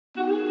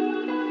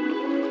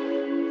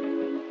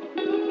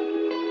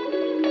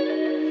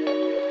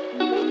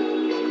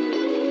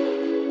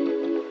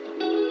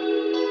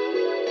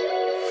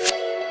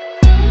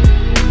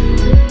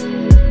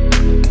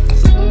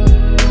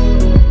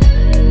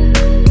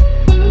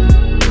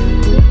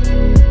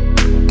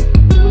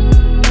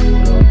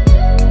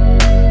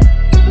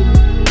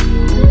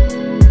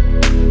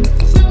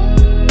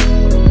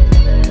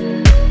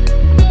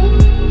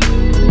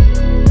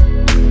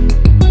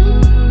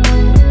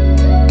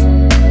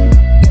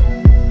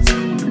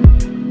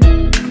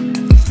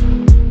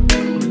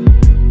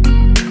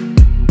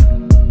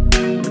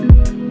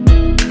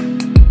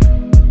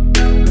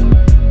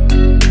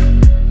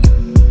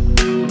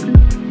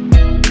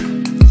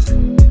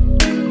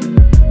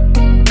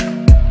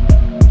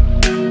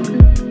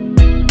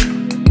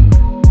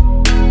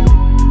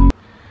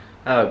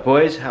Hello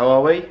boys, how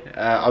are we?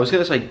 I was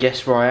going to say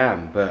guess where I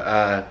am, but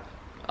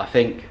I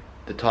think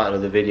the title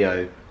of the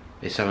video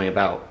is something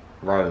about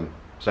Rome.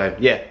 So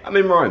yeah, I'm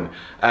in Rome.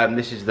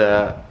 This is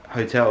the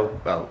hotel,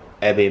 well,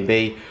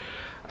 Airbnb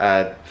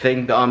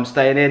thing that I'm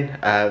staying in.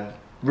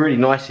 Really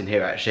nice in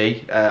here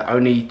actually.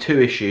 Only two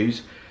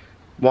issues.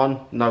 One,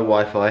 no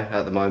Wi-Fi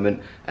at the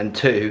moment, and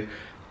two,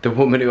 the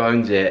woman who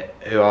owns it,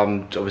 who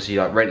I'm obviously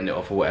like renting it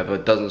off or whatever,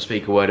 doesn't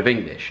speak a word of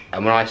English.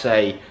 And when I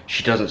say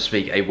she doesn't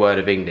speak a word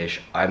of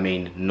English, I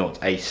mean not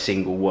a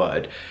single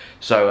word.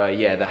 So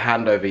yeah, the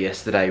handover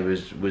yesterday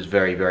was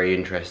very, very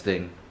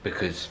interesting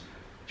because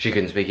she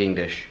couldn't speak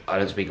English. I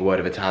don't speak a word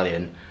of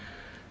Italian.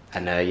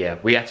 And yeah,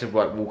 we had to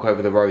like walk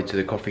over the road to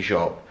the coffee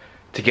shop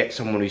to get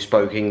someone who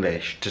spoke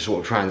English to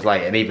sort of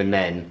translate. And even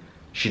then,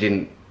 she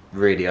didn't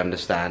really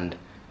understand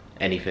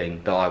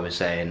anything that I was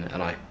saying,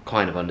 and I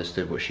kind of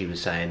understood what she was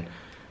saying.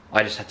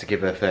 I just had to give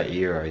her 30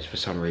 euros for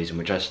some reason,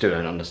 which I still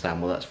don't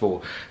understand what that's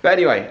for. But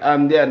anyway,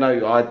 yeah,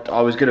 no,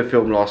 I was gonna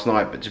film last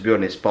night, but to be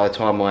honest, by the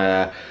time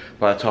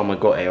I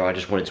got here, I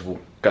just wanted to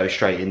go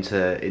straight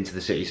into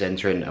the city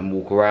centre and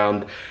walk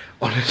around.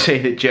 Honestly,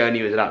 the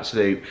journey was an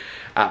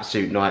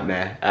absolute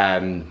nightmare.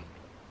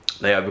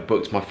 They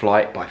overbooked my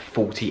flight by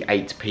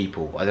 48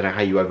 people. I don't know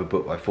how you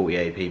overbook by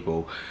 48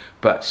 people,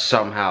 but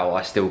somehow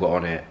I still got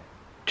on it,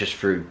 just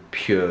through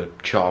pure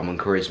charm and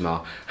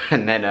charisma.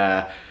 And then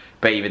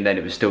but even then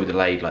it was still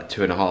delayed like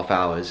 2.5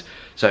 hours,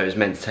 so it was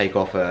meant to take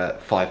off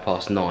at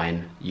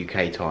 9:05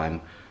 UK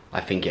time.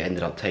 I think it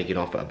ended up taking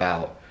off at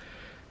about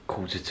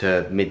 9:45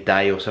 to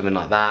midday or something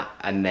like that.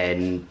 And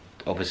then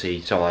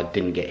obviously, so I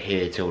didn't get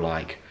here till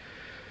like,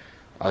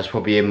 I was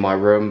probably in my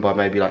room by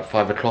maybe like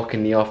 5 o'clock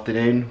in the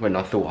afternoon, when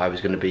I thought I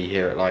was going to be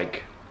here at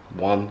like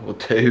 1 or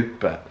 2.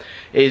 But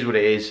it is what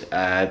it is.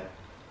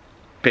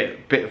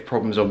 Bit of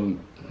problems on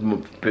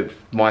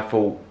my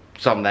fault,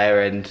 some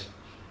there, and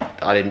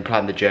I didn't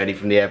plan the journey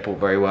from the airport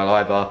very well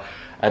either.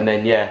 And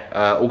then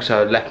yeah,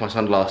 also left my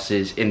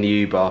sunglasses in the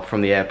Uber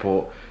from the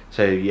airport,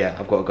 so yeah,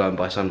 I've got to go and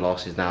buy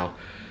sunglasses now.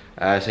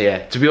 So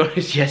yeah, to be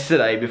honest,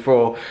 yesterday,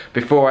 before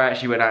I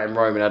actually went out in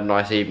Rome and had a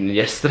nice evening,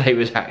 yesterday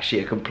was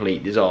actually a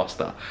complete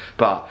disaster.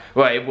 But,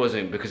 well, it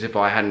wasn't, because if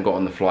I hadn't got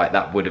on the flight,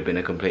 that would have been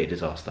a complete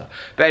disaster.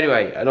 But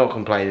anyway, I'm not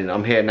complaining,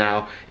 I'm here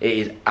now. It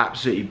is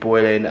absolutely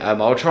boiling.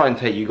 I'll try and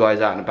take you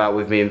guys out and about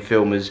with me and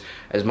film as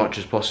much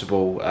as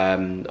possible.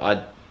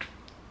 I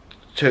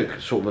took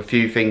sort of a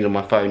few things on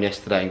my phone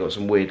yesterday and got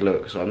some weird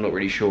looks, so I'm not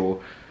really sure.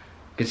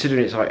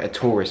 Considering it's like a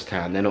tourist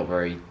town, they're not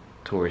very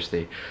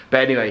touristy.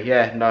 But anyway,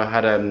 yeah, no, I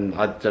had I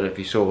don't know if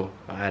you saw,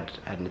 I had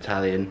an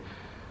Italian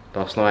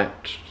last night,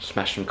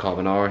 smashed some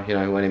carbonara, you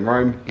know, when in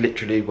Rome,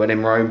 literally when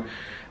in Rome.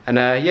 And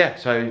yeah,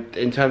 so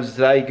in terms of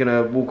today,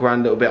 gonna walk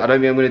around a little bit. I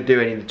don't think I'm gonna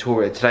do any of the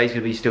tour. Today's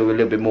gonna be still a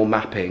little bit more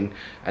mapping,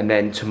 and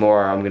then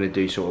tomorrow I'm gonna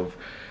do sort of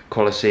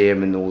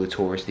Colosseum and all the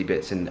touristy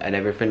bits and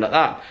everything like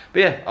that.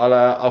 But yeah,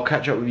 I'll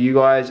catch up with you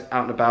guys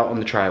out and about on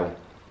the trail.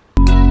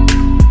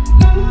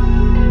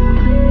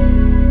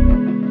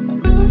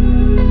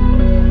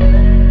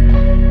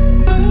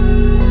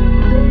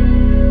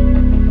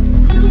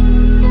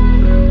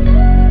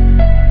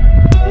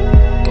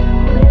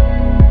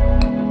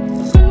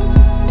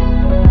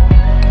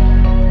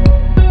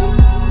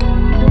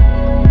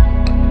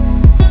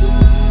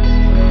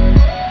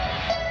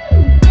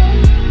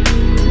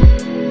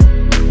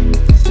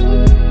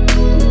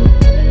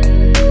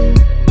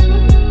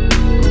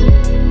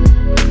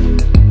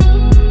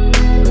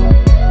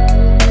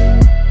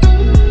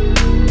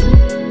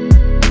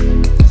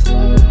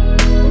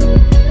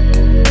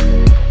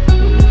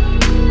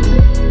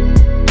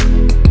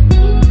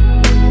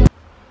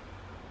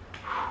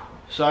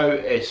 So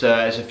it's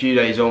a few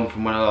days on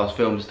from when I last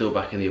filmed, still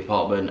back in the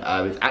apartment.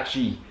 It's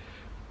actually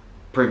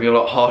proving a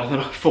lot harder than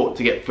I thought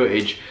to get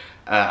footage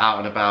out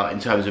and about in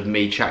terms of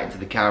me chatting to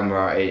the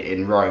camera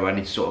in Rome. I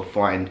need to sort of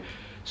find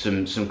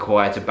some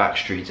quieter back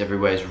streets.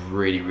 Everywhere is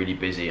really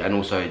busy, and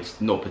also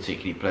it's not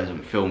particularly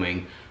pleasant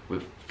filming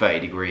with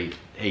 30-degree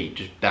heat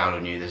just down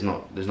on you. There's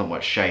not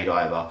much shade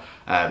either,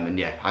 and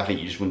yeah, I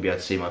think you just wouldn't be able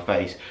to see my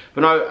face.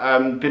 But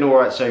no, been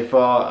alright so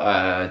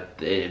far.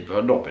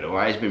 Not been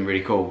alright, it's been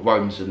really cool.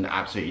 Rome's an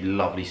absolutely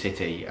lovely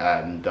city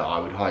that I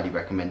would highly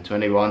recommend to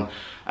anyone.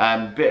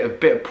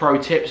 Bit of pro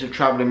tips of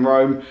travelling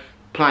Rome: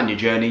 plan your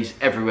journeys.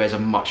 Everywhere's a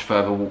much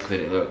further walk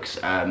than it looks.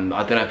 I don't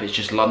know if it's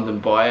just London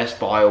bias,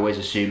 but I always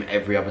assume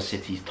every other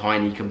city's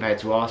tiny compared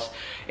to us.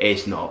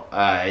 It's not.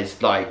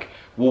 It's like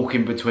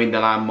walking between the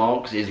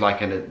landmarks is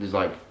like there's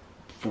like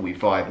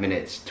 45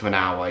 minutes to an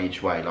hour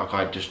each way. Like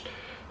I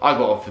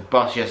got off the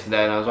bus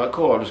yesterday and I was like,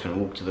 cool, I'm just gonna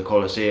walk to the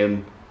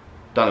Colosseum.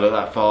 Don't look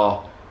that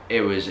far.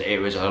 It was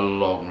a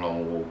long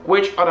walk,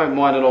 which I don't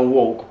mind a long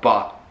walk,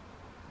 but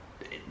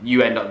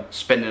you end up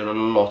spending a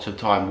lot of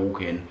time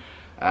walking,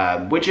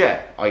 which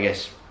yeah, I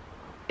guess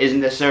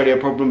isn't necessarily a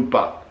problem.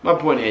 But my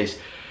point is,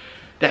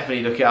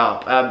 definitely look it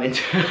up. In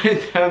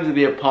terms of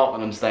the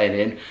apartment I'm staying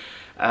in,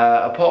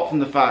 apart from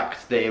the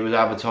fact that it was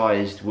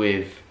advertised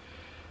with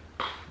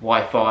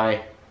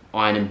Wi-Fi,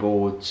 ironing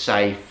board,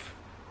 safe,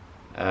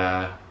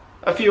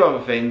 a few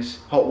other things,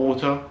 hot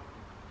water,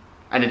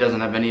 and it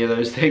doesn't have any of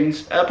those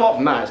things. Apart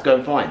from that, it's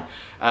going fine.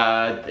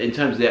 In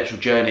terms of the actual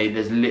journey,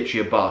 there's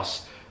literally a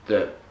bus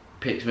that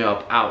picks me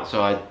up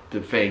outside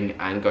the thing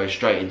and goes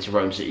straight into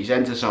Rome city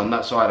centre, so on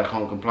that side I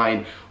can't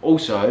complain.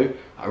 Also,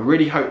 I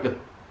really hope the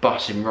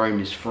bus in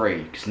Rome is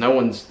free, because no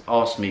one's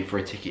asked me for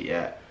a ticket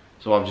yet,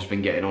 so I've just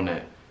been getting on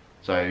it.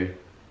 So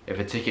if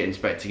a ticket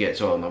inspector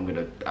gets on, I'm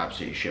gonna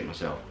absolutely shit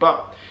myself.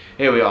 But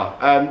here we are.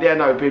 Yeah,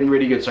 no, it's been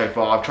really good so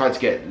far. I've tried to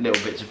get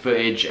little bits of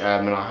footage,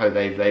 and I hope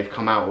they've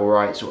come out all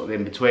right, sort of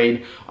in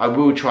between. I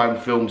will try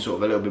and film sort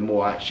of a little bit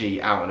more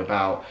actually out and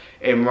about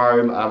in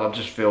Rome. I've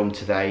just filmed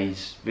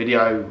today's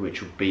video,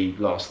 which will be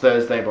last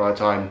Thursday by the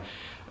time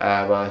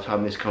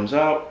this comes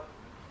out.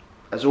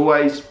 As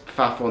always,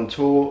 Faf on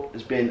tour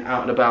has been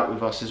out and about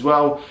with us as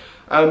well.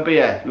 But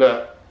yeah,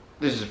 look,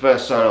 this is the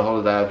first solo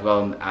holiday I've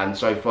gone, and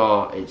so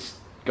far it's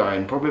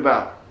going probably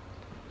about,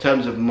 in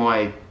terms of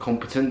my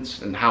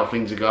competence and how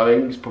things are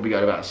going, it's probably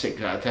going about a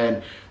 6 out of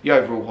 10. The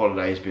overall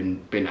holiday has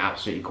been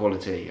absolutely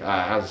quality.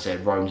 As I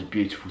said, Rome's a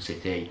beautiful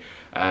city.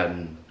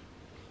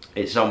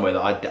 It's somewhere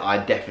that I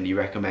definitely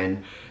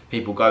recommend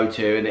people go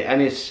to,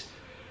 and it's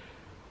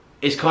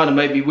kind of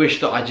made me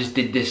wish that I just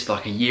did this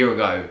like a year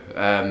ago,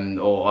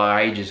 or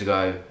ages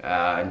ago,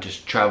 and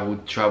just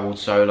travelled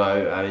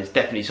solo. It's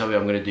definitely something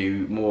I'm going to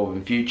do more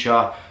in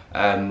future.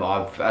 As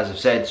I've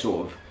said,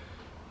 sort of,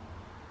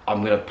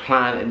 I'm going to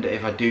plan, and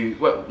if I do,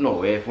 well,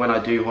 not if, when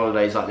I do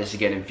holidays like this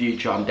again in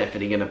future, I'm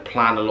definitely going to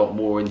plan a lot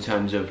more in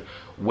terms of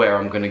where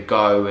I'm going to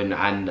go,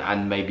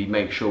 and maybe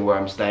make sure where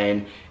I'm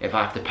staying. If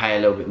I have to pay a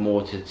little bit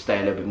more to stay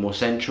a little bit more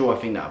central, I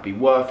think that would be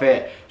worth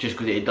it, just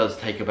because it does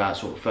take about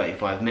sort of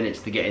 35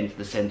 minutes to get into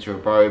the centre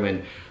of Rome,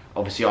 and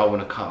obviously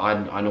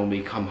I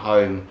normally come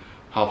home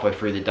halfway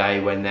through the day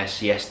when their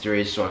siesta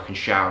is, so I can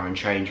shower and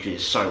change, because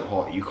it's so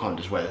hot you can't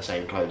just wear the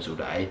same clothes all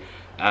day.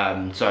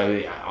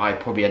 So I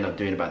probably end up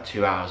doing about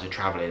 2 hours of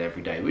travelling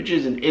every day, which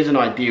isn't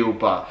ideal,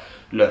 but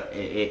look,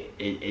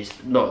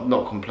 it's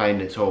not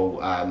complaining at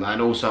all.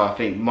 And also, I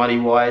think money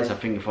wise, I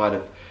think if I'd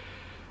have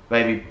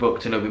maybe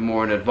booked a little bit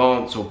more in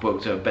advance, or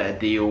booked a better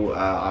deal,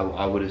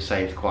 I would have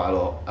saved quite a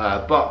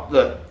lot. But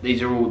look,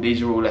 these are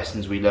all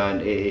lessons we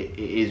learned. It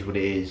is what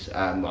it is.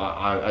 As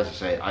I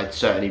say, I'd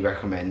certainly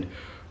recommend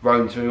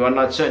Rome to anyone.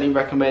 I'd certainly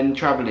recommend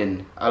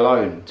travelling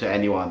alone to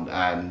anyone.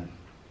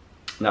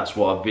 That's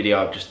what a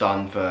video I've just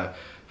done for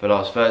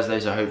last Thursday,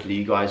 so hopefully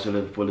you guys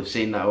will have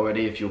seen that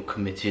already if you're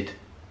committed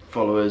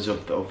followers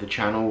of the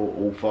channel,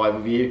 all 5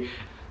 of you. In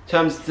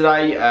terms of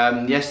today,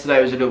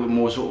 yesterday was a little bit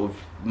more sort of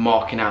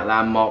marking out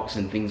landmarks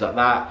and things like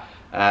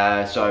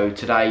that. So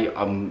today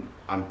I'm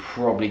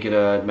probably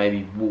gonna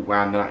maybe walk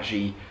around and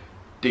actually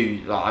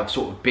do, like, I've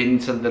sort of been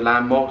to the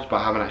landmarks, but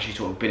I haven't actually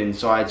sort of been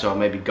inside, so I'll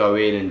maybe go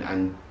in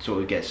and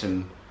sort of get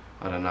some,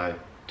 I don't know,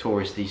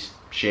 touristy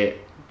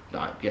shit,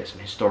 like get some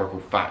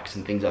historical facts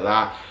and things like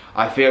that.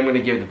 I feel I'm going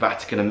to give the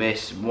Vatican a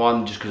miss.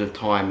 1, just because of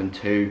time, and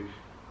 2,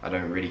 I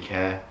don't really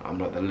care. I'm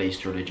not the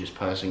least religious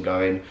person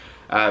going,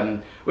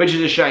 which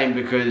is a shame,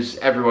 because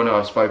everyone who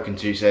I've spoken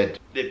to said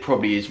it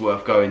probably is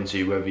worth going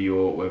to, whether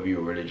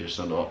you're religious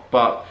or not.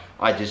 But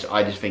I just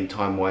think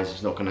time-wise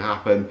it's not going to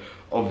happen.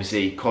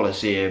 Obviously,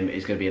 Colosseum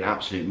is going to be an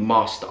absolute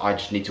must. I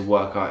just need to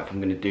work out if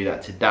I'm going to do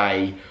that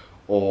today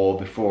or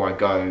before I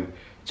go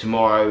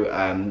tomorrow.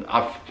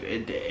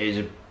 It is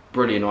a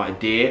brilliant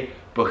idea,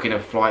 booking a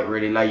flight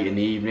really late in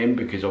the evening,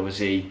 because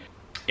obviously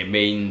it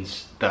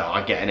means that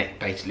I get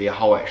basically a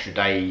whole extra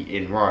day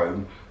in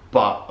Rome,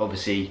 but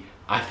obviously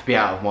I have to be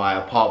out of my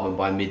apartment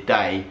by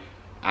midday,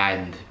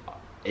 and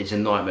it's a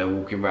nightmare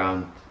walking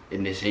around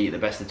in this heat. At the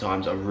best of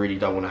times, I really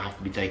don't want to have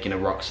to be taking a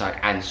rucksack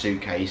and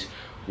suitcase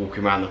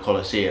walking around the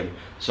Colosseum.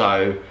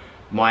 So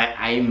my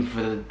aim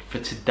for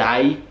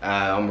today,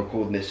 I'm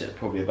recording this at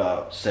probably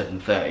about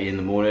 7:30 in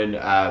the morning.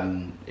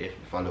 If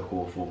I look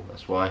awful,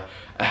 that's why.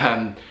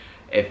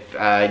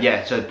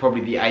 Yeah, so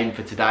probably the aim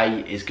for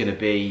today is going to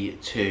be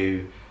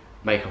to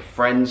make a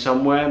friend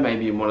somewhere,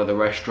 maybe in one of the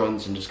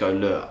restaurants, and just go,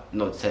 look,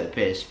 not to take the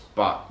piss,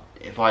 but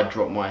if I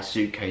drop my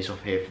suitcase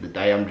off here for the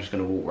day, I'm just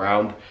going to walk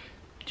around.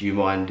 Do you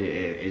mind?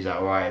 Is that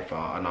alright? If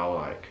I know,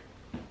 like,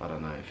 I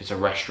don't know, if it's a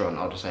restaurant,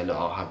 I'll just say, look,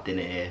 I'll have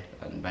dinner here,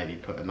 and maybe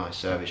put a nice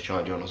service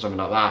charge on or something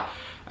like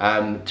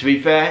that. To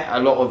be fair, a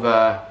lot of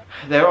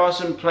there are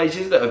some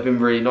places that have been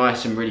really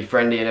nice and really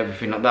friendly and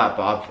everything like that,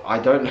 but I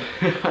don't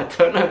I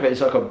don't know if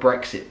it's like a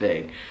Brexit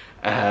thing,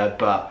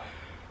 but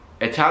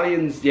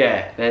Italians,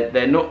 yeah,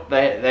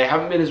 they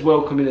haven't been as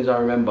welcoming as I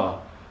remember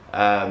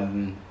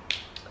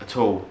at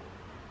all,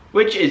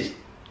 which is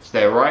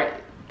their right.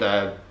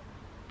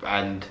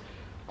 And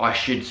I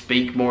should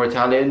speak more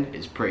Italian.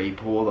 It's pretty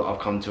poor that I've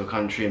come to a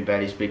country and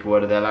barely speak a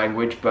word of their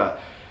language.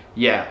 But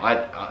yeah,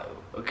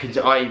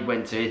 I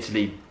went to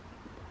Italy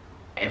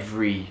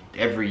every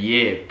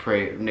year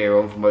near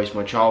on for most of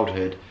my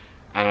childhood,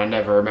 and I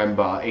never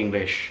remember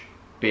English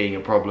being a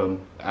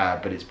problem,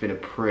 but it's been a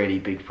pretty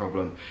big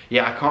problem.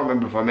 Yeah, I can't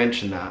remember if I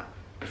mentioned that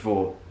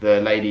before.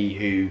 The lady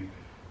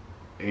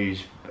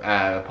whose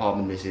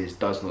apartment this is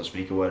does not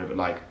speak a word of it,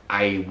 like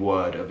a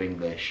word of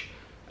English.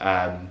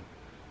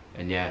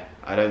 And yeah,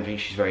 I don't think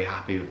she's very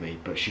happy with me,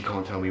 but she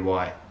can't tell me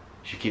why.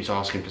 She keeps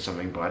asking for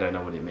something, but I don't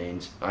know what it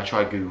means. I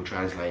tried Google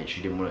Translate,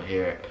 she didn't want to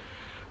hear it.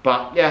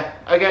 But yeah,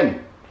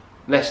 again,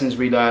 lessons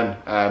we learn.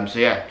 So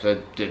yeah,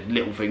 so the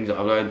little things that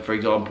I've learned. For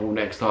example,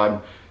 next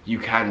time you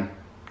can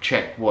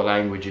check what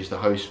languages the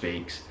host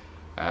speaks.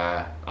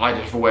 I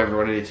just thought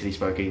everyone in Italy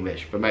spoke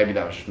English, but maybe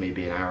that was just me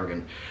being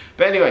arrogant.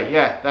 But anyway,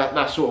 yeah,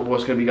 that's sort of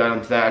what's going to be going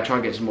on today. I try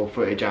and get some more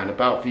footage out and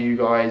about for you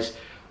guys.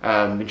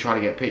 Been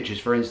trying to get pictures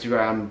for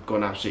Instagram,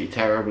 gone absolutely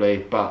terribly,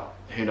 but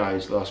who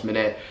knows, last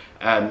minute.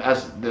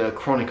 As the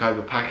chronic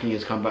overpacking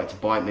has come back to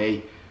bite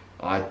me,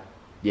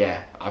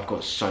 yeah, I've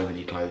got so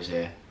many clothes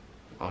here.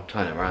 I'll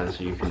turn it around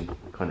so you can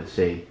kind of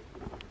see.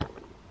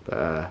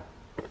 But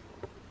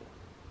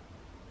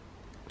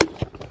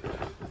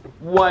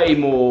way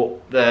more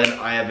than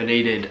I ever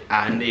needed,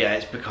 and yeah,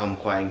 it's become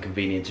quite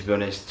inconvenient, to be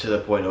honest, to the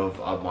point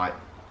of I might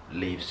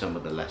leave some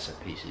of the lesser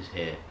pieces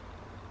here.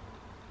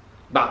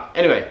 But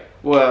anyway,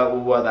 we'll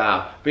work that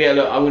out. But yeah,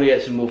 look, I'm going to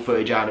get some more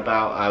footage out and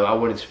about. I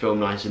wanted to film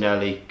nice and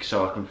early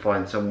so I can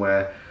find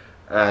somewhere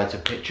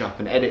to pitch up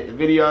and edit the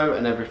video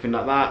and everything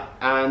like that.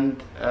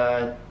 And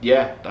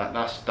yeah,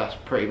 that's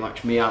pretty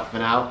much me out for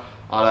now.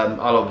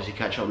 I'll obviously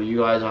catch up with you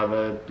guys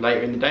either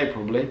later in the day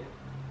probably.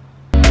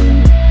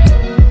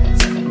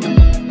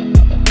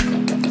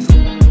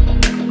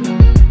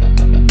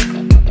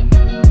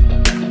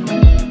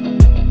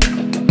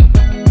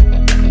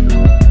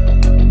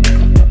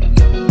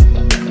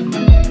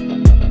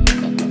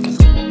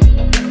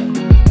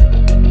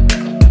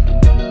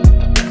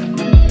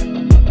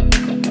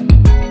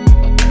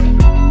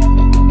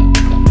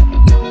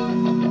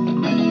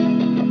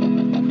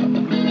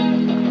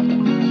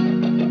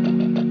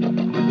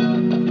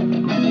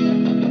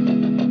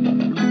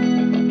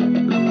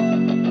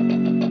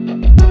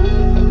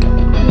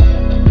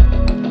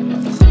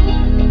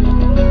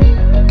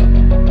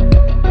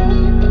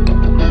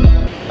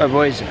 Oh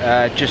boys,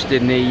 just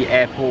in the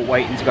airport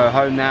waiting to go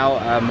home now.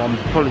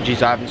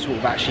 Apologies I haven't sort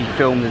of actually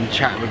filmed and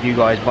chatted with you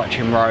guys much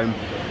in Rome.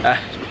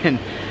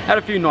 Had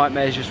a few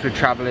nightmares just with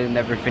travelling and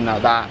everything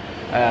like that.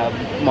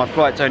 My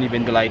flight's only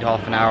been delayed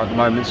half an hour at the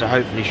moment, so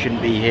hopefully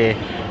shouldn't be here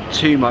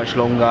too much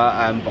longer.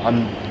 But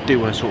I do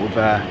want to sort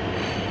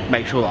of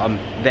make sure that I'm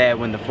there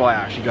when the flight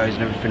actually goes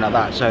and everything like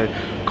that, so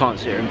can't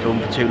sit here and film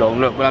for too long.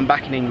 Look, when I'm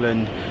back in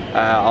England,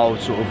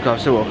 I've still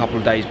got a couple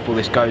of days before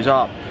this goes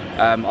up.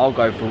 I'll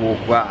go for a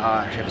walk. Well, I'll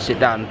actually have to sit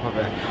down and have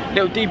a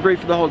little debrief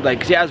for the holiday,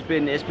 because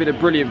it's been a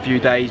brilliant few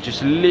days,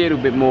 just a little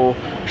bit more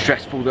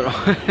stressful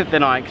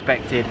than I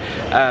expected.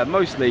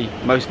 Mostly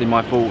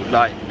my fault,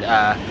 like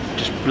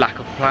just lack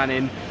of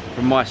planning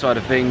from my side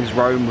of things.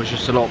 Rome was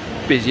just a lot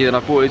busier than I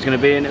thought it was going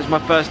to be, and it was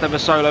my first ever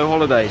solo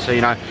holiday, so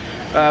you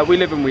know, we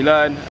live and we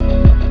learn.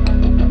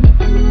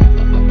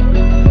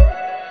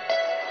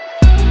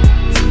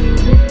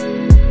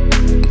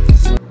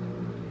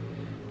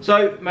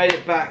 So, made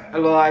it back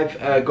alive,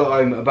 got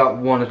home about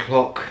 1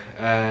 o'clock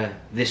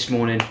this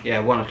morning. Yeah,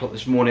 1 o'clock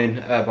this morning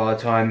by the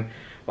time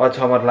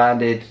I'd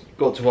landed,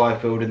 got to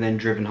Highfield and then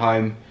driven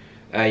home.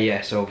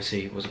 Yeah, so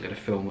obviously wasn't going to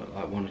film at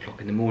like 1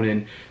 o'clock in the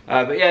morning.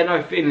 But yeah,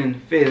 no,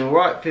 feeling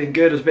alright, feeling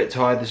good. I was a bit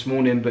tired this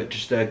morning, but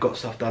just got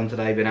stuff done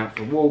today, been out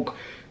for a walk,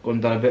 gone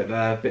and done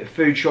a bit of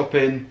food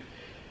shopping,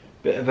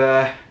 bit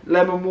of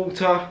lemon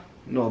water.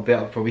 Not a bit,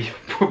 I've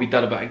probably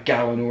done about a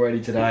gallon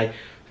already today.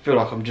 I feel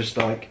like I'm just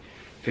like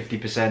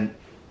 50%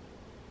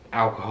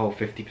 alcohol,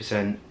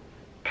 50%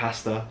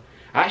 pasta.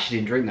 I actually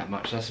didn't drink that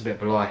much, that's a bit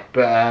of a lie.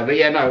 But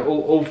yeah, no,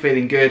 all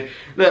feeling good.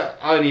 Look,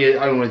 I only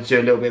wanted to do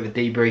a little bit of a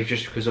debrief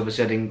just because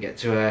obviously I didn't get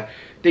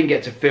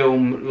to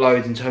film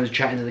loads in terms of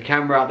chatting to the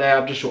camera out there.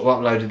 I've just sort of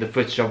uploaded the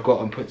footage I've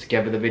got and put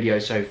together the video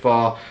so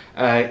far.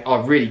 I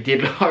really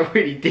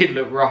did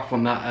look rough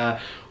on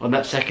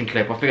that second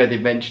clip. I think I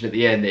did mention at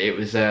the end that it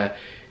was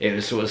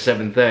sort of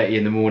 7:30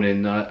 in the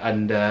morning,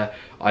 and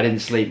I didn't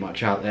sleep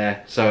much out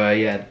there. So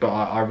yeah, but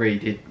I really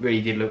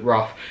did look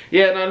rough.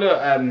 Yeah, no,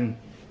 look,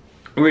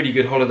 really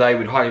good holiday.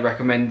 Would highly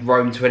recommend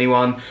Rome to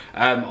anyone.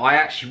 I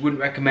actually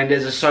wouldn't recommend it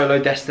as a solo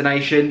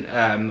destination.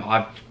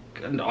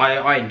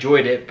 I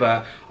enjoyed it,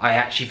 but I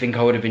actually think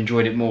I would have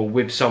enjoyed it more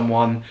with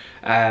someone.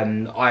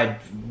 I'd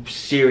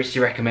seriously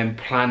recommend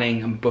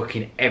planning and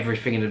booking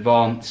everything in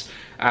advance,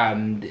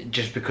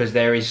 just because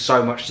there is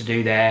so much to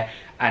do there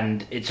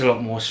and it's a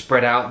lot more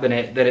spread out than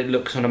it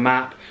looks on a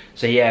map.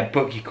 So yeah,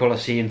 book your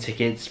Colosseum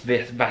tickets,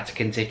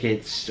 Vatican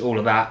tickets, all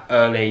of that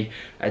early,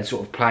 and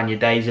sort of plan your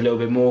days a little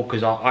bit more,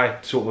 because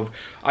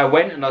I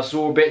went and I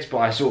saw bits, but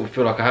I sort of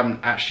feel like I haven't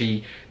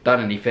actually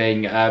done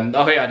anything.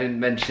 Oh yeah, I didn't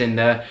mention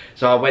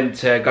so I went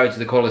to go to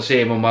the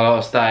Colosseum on my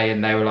last day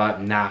and they were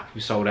like, nah,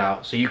 we sold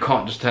out. So you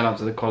can't just turn up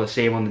to the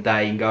Colosseum on the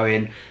day and go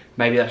in.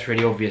 Maybe that's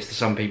really obvious to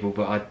some people,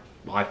 but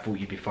I thought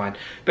you'd be fine.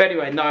 But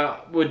anyway, no, I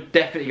would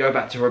definitely go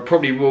back to Rome.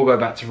 Probably will go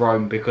back to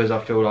Rome, because I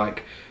feel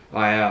like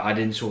I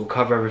didn't sort of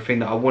cover everything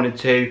that I wanted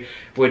to.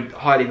 Would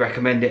highly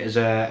recommend it as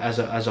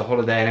a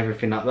holiday and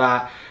everything like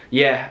that.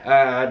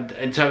 Yeah,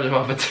 in terms of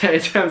other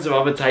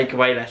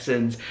takeaway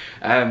lessons,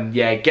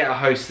 yeah, get a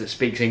host that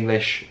speaks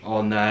English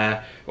on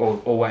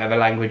or whatever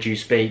language you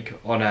speak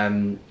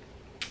on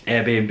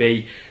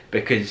Airbnb,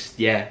 because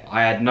yeah,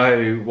 I had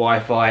no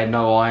Wi-Fi,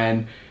 no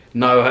iron,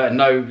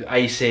 no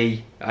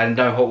AC, and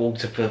no hot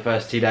water for the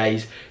first 2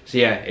 days. So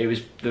yeah,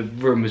 the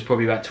room was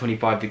probably about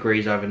 25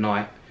 degrees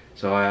overnight.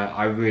 So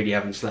I really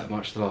haven't slept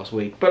much the last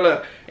week. But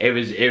look, it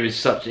was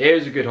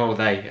a good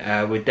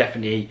holiday. We'd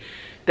definitely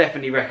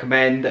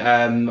recommend.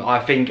 I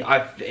think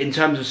in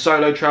terms of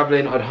solo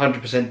traveling, I'd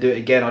 100% do it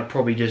again. I'd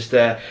probably just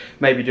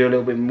maybe do a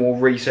little bit more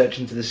research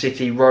into the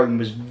city. Rome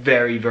was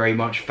very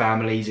much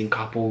families and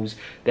couples.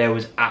 There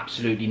was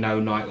absolutely no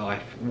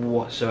nightlife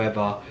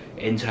whatsoever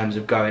in terms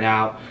of going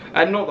out.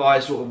 And not that I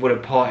sort of would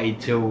have partied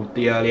till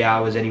the early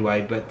hours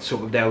anyway, but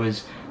sort of there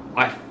was,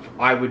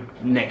 I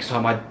would, next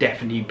time I'd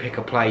definitely pick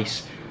a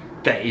place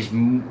that is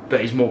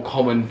more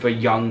common for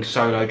young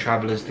solo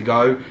travellers to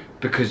go,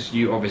 because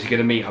you're obviously going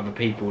to meet other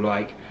people.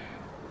 Like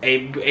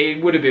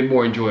it would have been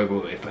more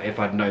enjoyable if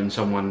I'd known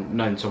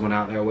someone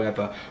out there or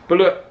whatever. But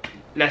look,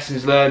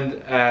 lessons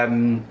learned.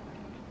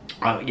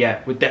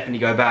 Yeah, would definitely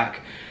go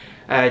back.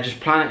 Just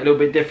plan it a little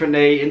bit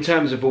differently in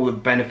terms of all the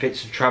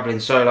benefits of travelling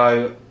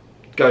solo.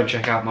 Go and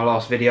check out my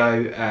last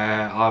video.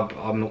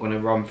 I'm not going to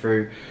run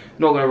through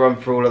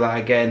all of that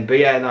again. But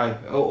yeah, no,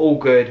 all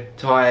good.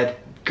 Tired.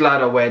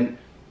 Glad I went.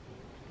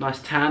 Nice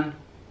tan.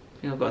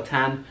 I think I've got a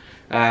tan.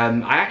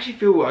 I actually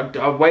feel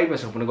I weighed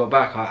myself when I got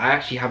back. I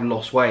actually haven't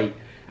lost weight,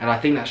 and I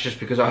think that's just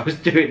because I was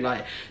doing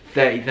like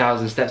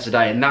 30,000 steps a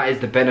day, and that is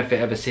the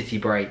benefit of a city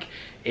break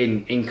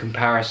in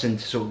comparison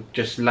to sort of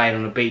just laying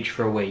on a beach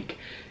for a week.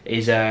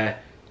 Is yeah,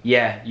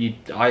 you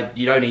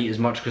don't eat as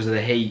much because of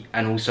the heat,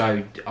 and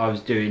also I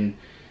was doing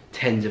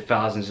tens of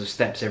thousands of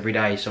steps every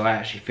day, so I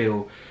actually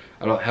feel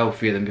a lot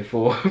healthier than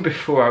before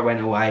I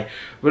went away.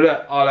 But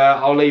look,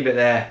 I'll leave it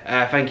there.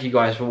 Thank you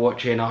guys for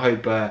watching. I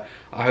hope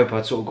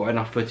I sort of got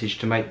enough footage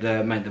to make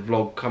the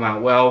vlog come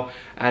out well.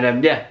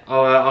 And yeah,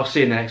 I'll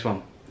see you in the next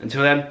one.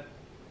 Until then,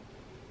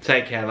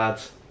 take care,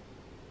 lads.